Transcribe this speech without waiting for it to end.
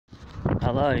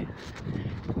Hello,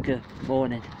 good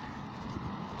morning.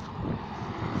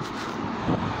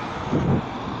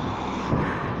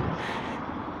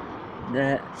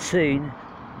 Soon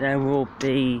there will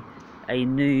be a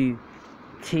new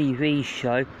TV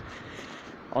show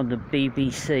on the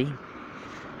BBC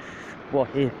what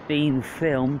is being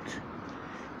filmed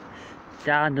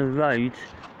down the road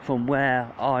from where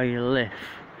I live.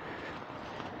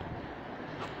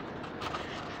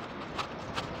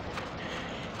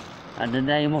 And the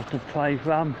name of the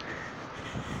programme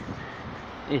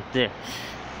is this: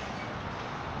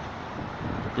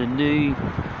 the new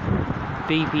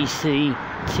BBC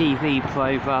TV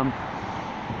programme.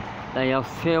 They are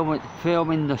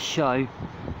filming the show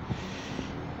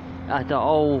at the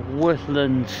old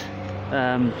Woodlands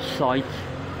site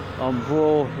on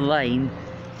Broad Lane,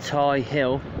 Tye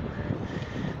Hill.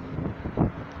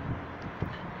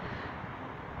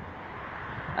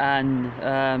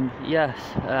 And yes,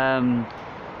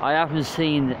 I haven't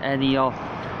seen any of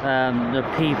the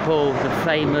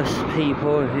famous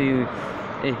people who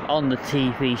is on the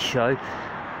TV show.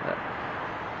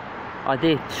 I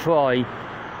did try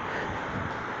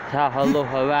to have a look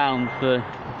around, but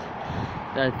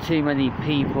there are too many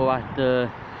people at the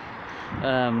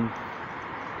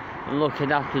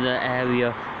looking after the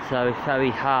area, so it's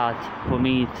very hard for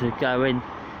me to go in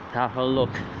to have a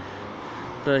look.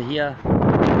 But yeah,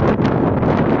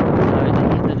 so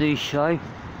this is the new show.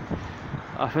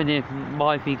 I think it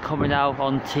might be coming out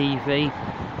on TV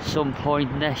some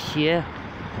point next year,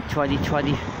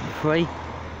 2023.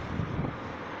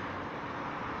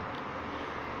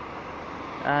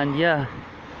 And yeah,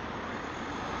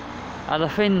 and I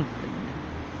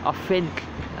think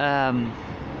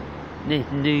this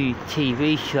new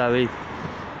TV show is,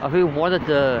 I think one of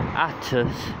the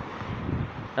actors,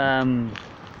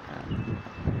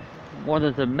 one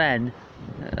of the men,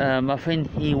 I think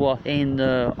he was in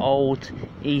the old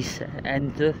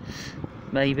EastEnders,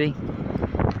 maybe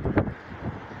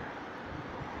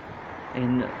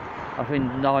in, I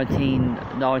think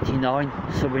 1999,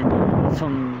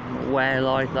 somewhere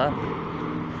like that.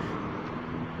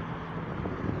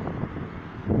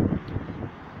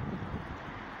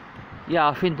 Yeah,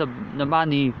 I think the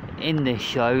man who in this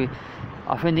show,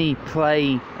 I think he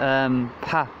played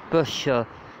Pat Busher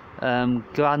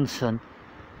grandson,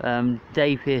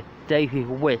 David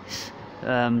Witt's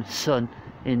son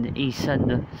in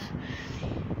EastEnders.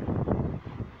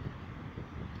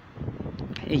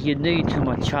 If you're new to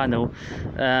my channel,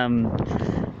 and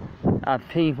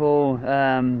people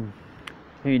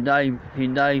who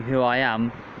know who I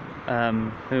am,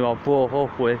 who I brought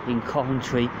up with in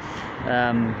Coventry,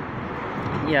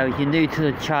 you know, if you're new to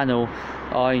the channel,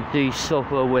 I do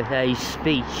suffer with a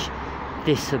speech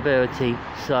disability,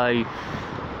 so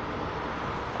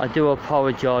I do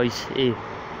apologise if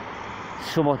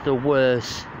some of the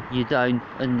words you don't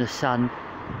understand,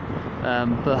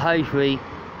 but hopefully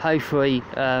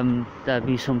there'll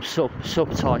be some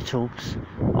subtitles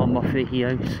on my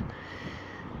videos.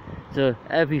 So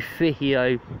every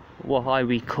video what I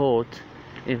record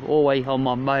is always on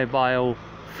my mobile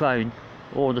phone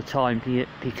all the time,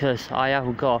 because I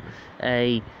haven't got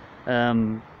a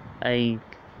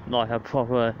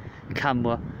proper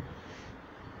camera,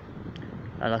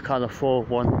 and I can't afford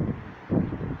one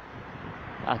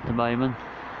at the moment.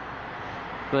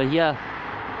 But yeah,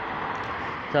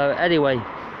 so anyway,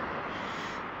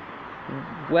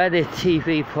 where the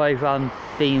TV programme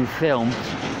being filmed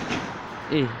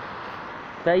is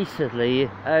basically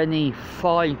only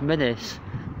 5 minutes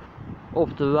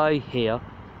up the road here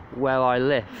where I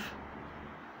live,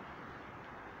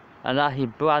 and that is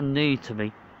brand new to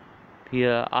me.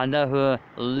 Yeah, I never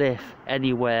lived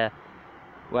anywhere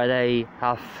where they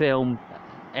have filmed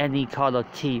any kind of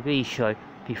TV show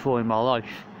before in my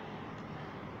life.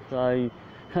 So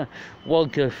one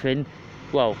good thing,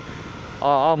 well,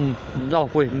 I'm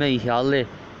not with me, I live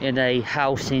in a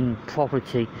housing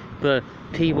property, but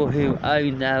people who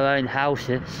own their own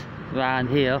houses around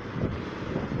here,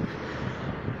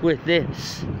 with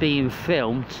this being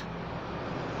filmed,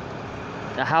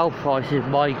 the house prices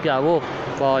might go up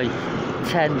by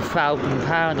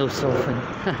 £10,000 or something.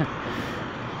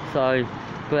 So,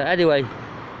 but anyway,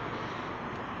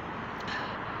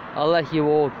 I'll let you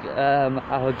all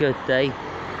have a good day,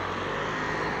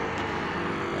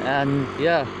 and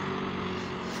yeah,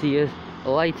 see you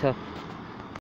later.